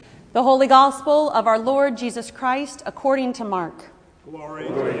The Holy Gospel of our Lord Jesus Christ according to Mark. Glory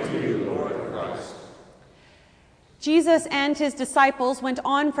to you, Lord Christ. Jesus and his disciples went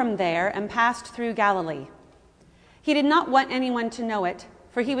on from there and passed through Galilee. He did not want anyone to know it,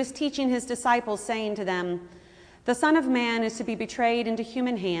 for he was teaching his disciples, saying to them, "The Son of Man is to be betrayed into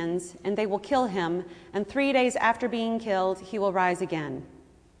human hands, and they will kill him, and 3 days after being killed, he will rise again."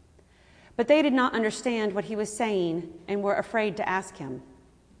 But they did not understand what he was saying and were afraid to ask him.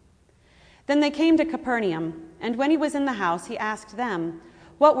 Then they came to Capernaum, and when he was in the house, he asked them,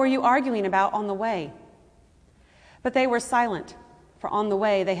 "What were you arguing about on the way?" But they were silent, for on the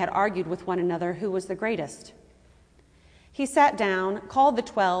way they had argued with one another who was the greatest. He sat down, called the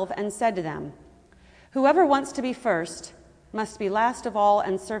 12, and said to them, "Whoever wants to be first must be last of all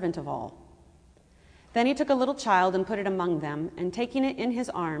and servant of all." Then he took a little child and put it among them, and taking it in his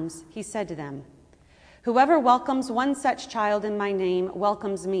arms, he said to them, "Whoever welcomes one such child in my name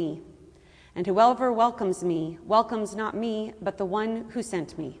welcomes me. And whoever welcomes me welcomes not me, but the one who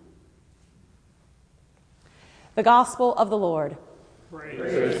sent me." The Gospel of the Lord.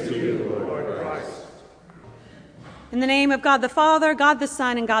 Praise to you, Lord Christ. In the name of God the Father, God the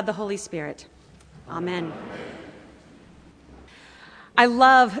Son, and God the Holy Spirit. Amen. I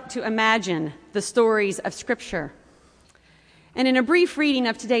love to imagine the stories of Scripture. And in a brief reading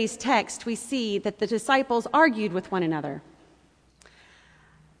of today's text, we see that the disciples argued with one another.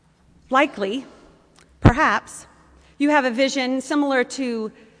 Likely, perhaps, you have a vision similar to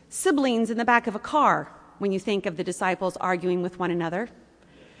siblings in the back of a car when you think of the disciples arguing with one another,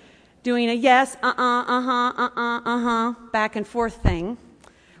 doing a yes, back and forth thing,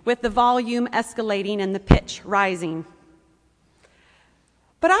 with the volume escalating and the pitch rising.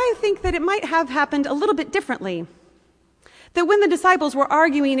 But I think that it might have happened a little bit differently. That when the disciples were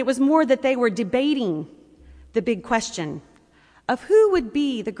arguing, it was more that they were debating the big question of who would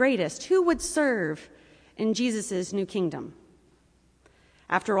be the greatest, who would serve in Jesus' new kingdom.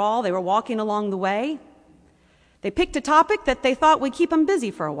 After all, they were walking along the way. They picked a topic that they thought would keep them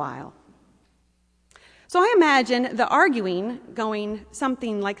busy for a while. So I imagine the arguing going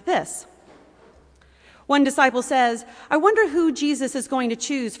something like this. One disciple says, "I wonder who Jesus is going to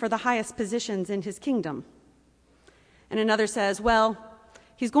choose for the highest positions in his kingdom." And another says, "Well,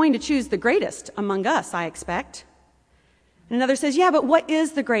 he's going to choose the greatest among us, I expect." And another says, "Yeah, but what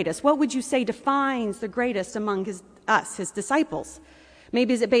is the greatest? What would you say defines the greatest among us, his disciples?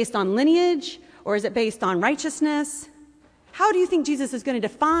 Maybe is it based on lineage, or is it based on righteousness? How do you think Jesus is going to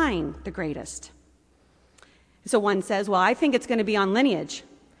define the greatest?" So one says, "Well, I think it's going to be on lineage.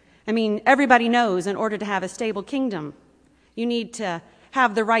 I mean, everybody knows in order to have a stable kingdom, you need to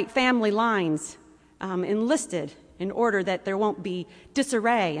have the right family lines enlisted in order that there won't be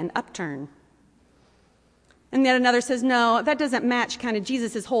disarray and upturn." And then another says, "No, that doesn't match kind of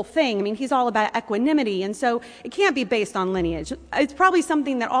Jesus' whole thing. I mean, he's all about equanimity, and so it can't be based on lineage. It's probably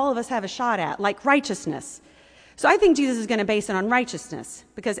something that all of us have a shot at, like righteousness. So I think Jesus is going to base it on righteousness,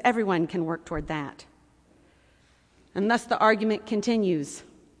 because everyone can work toward that." And thus the argument continues,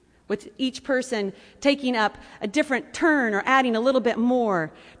 with each person taking up a different turn or adding a little bit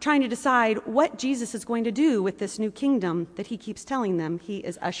more, trying to decide what Jesus is going to do with this new kingdom that he keeps telling them he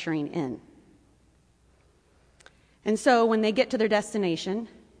is ushering in. And so when they get to their destination,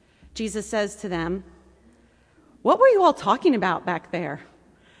 Jesus says to them, "What were you all talking about back there?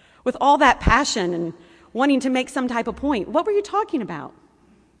 With all that passion and wanting to make some type of point, what were you talking about?"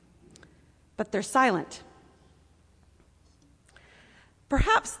 But they're silent.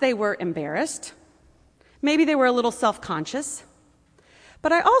 Perhaps they were embarrassed. Maybe they were a little self-conscious.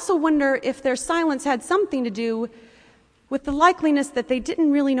 But I also wonder if their silence had something to do with the likeliness that they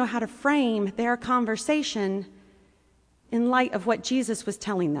didn't really know how to frame their conversation in light of what Jesus was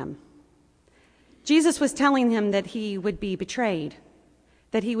telling them. Jesus was telling them that he would be betrayed,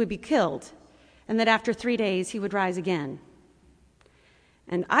 that he would be killed, and that after 3 days he would rise again.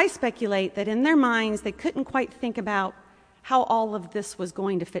 And I speculate that in their minds they couldn't quite think about how all of this was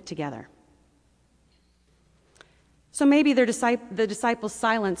going to fit together. So maybe the disciples'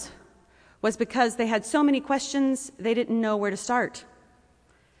 silence was because they had so many questions they didn't know where to start.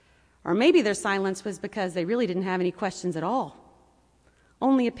 Or maybe their silence was because they really didn't have any questions at all,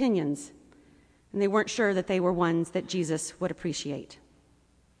 only opinions, and they weren't sure that they were ones that Jesus would appreciate.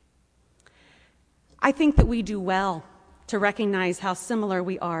 I think that we do well to recognize how similar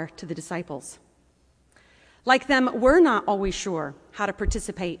we are to the disciples. Like them, we're not always sure how to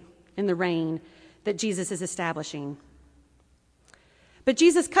participate in the reign that Jesus is establishing. But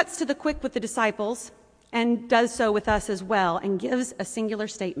Jesus cuts to the quick with the disciples and does so with us as well, and gives a singular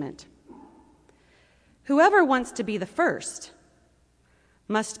statement. Whoever wants to be the first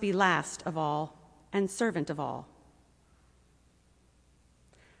must be last of all and servant of all.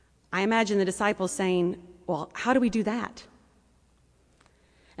 I imagine the disciples saying, well, how do we do that?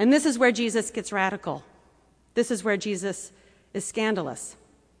 And this is where Jesus gets radical. This is where Jesus is scandalous.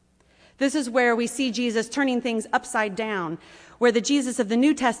 This is where we see Jesus turning things upside down, where the Jesus of the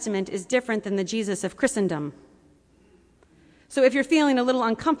New Testament is different than the Jesus of Christendom. So if you're feeling a little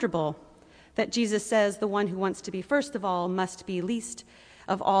uncomfortable that Jesus says the one who wants to be first of all must be least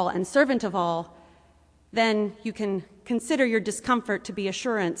of all and servant of all, then you can consider your discomfort to be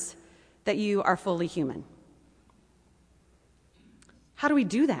assurance that you are fully human. How do we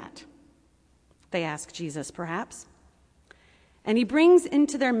do that? They ask Jesus, perhaps. And he brings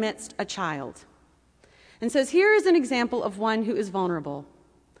into their midst a child and says, here is an example of one who is vulnerable,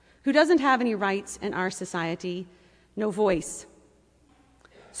 who doesn't have any rights in our society, no voice.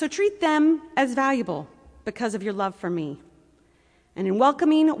 So treat them as valuable because of your love for me. And in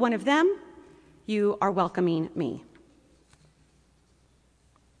welcoming one of them, you are welcoming me.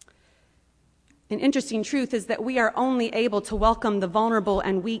 An interesting truth is that we are only able to welcome the vulnerable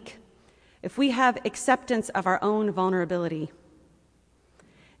and weak if we have acceptance of our own vulnerability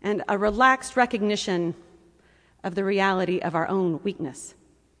and a relaxed recognition of the reality of our own weakness.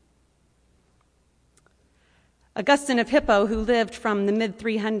 Augustine of Hippo, who lived from the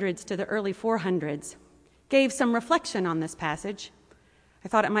mid-300s to the early 400s, gave some reflection on this passage. I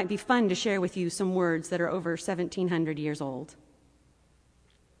thought it might be fun to share with you some words that are over 1,700 years old.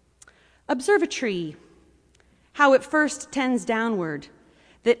 Observe a tree, how it first tends downward,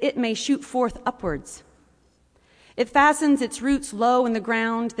 that it may shoot forth upwards. It fastens its roots low in the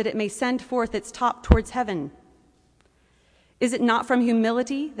ground, that it may send forth its top towards heaven. Is it not from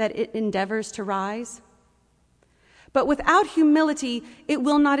humility that it endeavors to rise? But without humility, it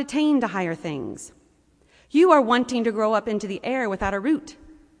will not attain to higher things. You are wanting to grow up into the air without a root.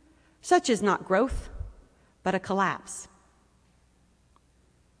 Such is not growth, but a collapse.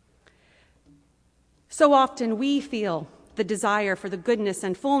 So often we feel the desire for the goodness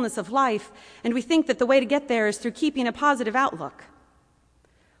and fullness of life, and we think that the way to get there is through keeping a positive outlook.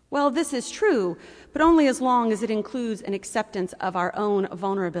 Well, this is true, but only as long as it includes an acceptance of our own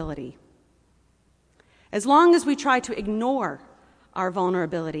vulnerability. As long as we try to ignore our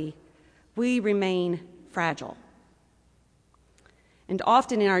vulnerability, we remain fragile. And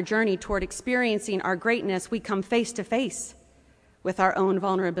often in our journey toward experiencing our greatness, we come face to face with our own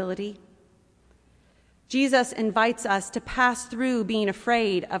vulnerability. Jesus invites us to pass through being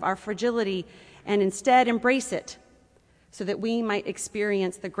afraid of our fragility and instead embrace it so that we might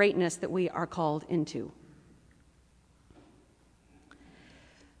experience the greatness that we are called into.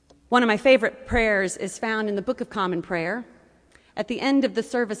 One of my favorite prayers is found in the Book of Common Prayer at the end of the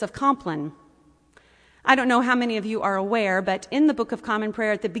service of Compline. I don't know how many of you are aware, but in the Book of Common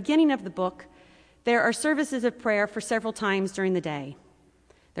Prayer, at the beginning of the book, there are services of prayer for several times during the day.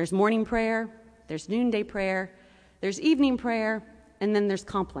 There's morning prayer, there's noonday prayer, there's evening prayer, and then there's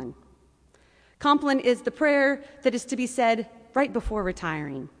Compline. Compline is the prayer that is to be said right before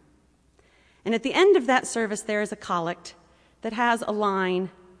retiring. And at the end of that service, there is a collect that has a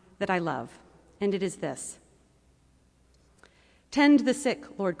line that I love, and it is this: Tend the sick,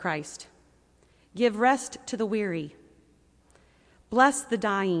 Lord Christ. Give rest to the weary. Bless the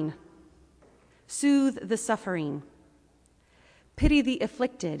dying. Soothe the suffering. Pity the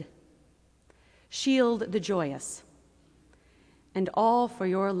afflicted. Shield the joyous. And all for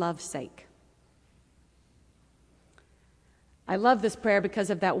your love's sake. I love this prayer because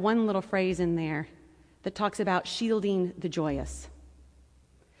of that one little phrase in there that talks about shielding the joyous.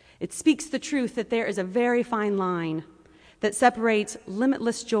 It speaks the truth that there is a very fine line that separates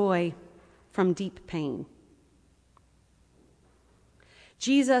limitless joy from deep pain.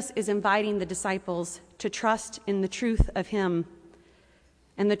 Jesus is inviting the disciples to trust in the truth of him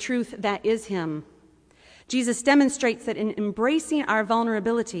and the truth that is him. Jesus demonstrates that in embracing our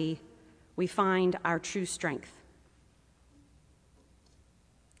vulnerability, we find our true strength.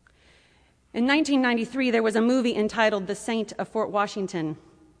 In 1993, there was a movie entitled The Saint of Fort Washington.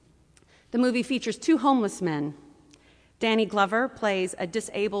 The movie features two homeless men. Danny Glover plays a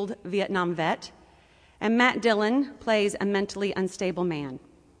disabled Vietnam vet, and Matt Dillon plays a mentally unstable man.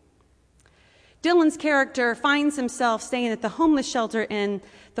 Dillon's character finds himself staying at the homeless shelter in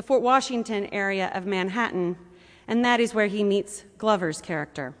the Fort Washington area of Manhattan, and that is where he meets Glover's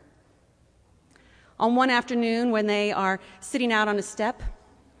character. On one afternoon, when they are sitting out on a step,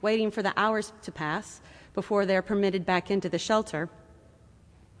 waiting for the hours to pass before they're permitted back into the shelter,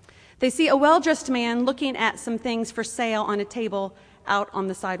 they see a well-dressed man looking at some things for sale on a table out on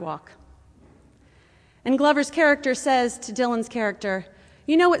the sidewalk. And Glover's character says to Dillon's character,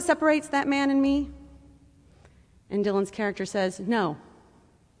 You know what separates that man and me? And Dylan's character says, no.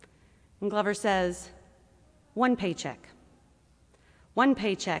 And Glover says, one paycheck. One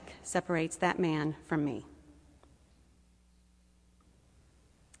paycheck separates that man from me.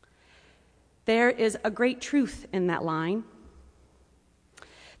 There is a great truth in that line.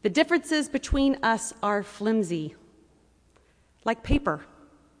 The differences between us are flimsy, like paper.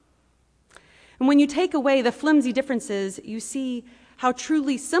 And when you take away the flimsy differences, you see how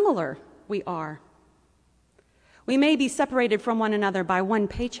truly similar we are. We may be separated from one another by one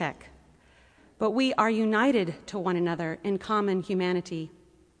paycheck, but we are united to one another in common humanity,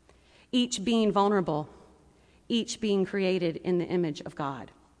 each being vulnerable, each being created in the image of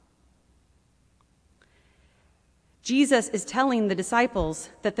God. Jesus is telling the disciples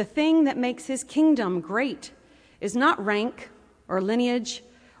that the thing that makes his kingdom great is not rank or lineage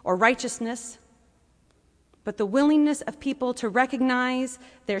or righteousness, but the willingness of people to recognize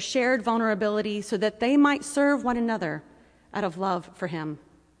their shared vulnerability so that they might serve one another out of love for him.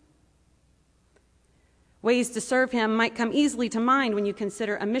 Ways to serve him might come easily to mind when you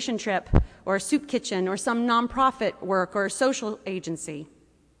consider a mission trip or a soup kitchen or some nonprofit work or a social agency.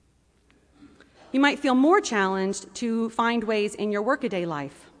 You might feel more challenged to find ways in your workaday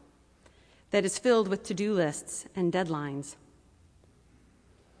life that is filled with to-do lists and deadlines.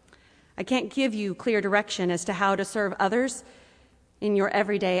 I can't give you clear direction as to how to serve others in your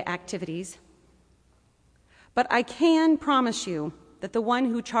everyday activities, but I can promise you that the one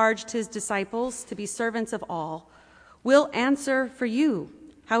who charged his disciples to be servants of all will answer for you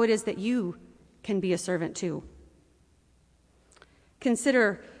how it is that you can be a servant too.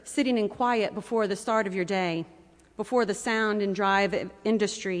 Consider sitting in quiet before the start of your day, before the sound and drive of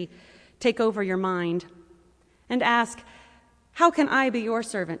industry take over your mind, and ask, how can I be your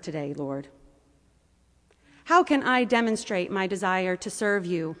servant today, Lord? How can I demonstrate my desire to serve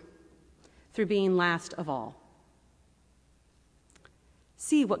you through being last of all?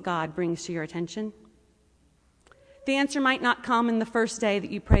 See what God brings to your attention. The answer might not come in the first day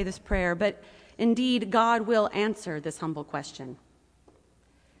that you pray this prayer, but indeed, God will answer this humble question.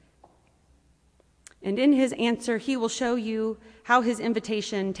 And in his answer, he will show you how his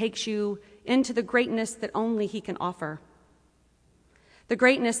invitation takes you into the greatness that only he can offer. The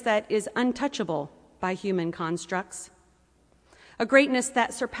greatness that is untouchable by human constructs. A greatness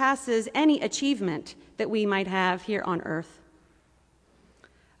that surpasses any achievement that we might have here on earth.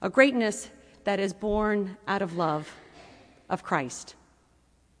 A greatness that is born out of love of Christ.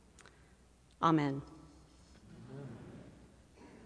 Amen.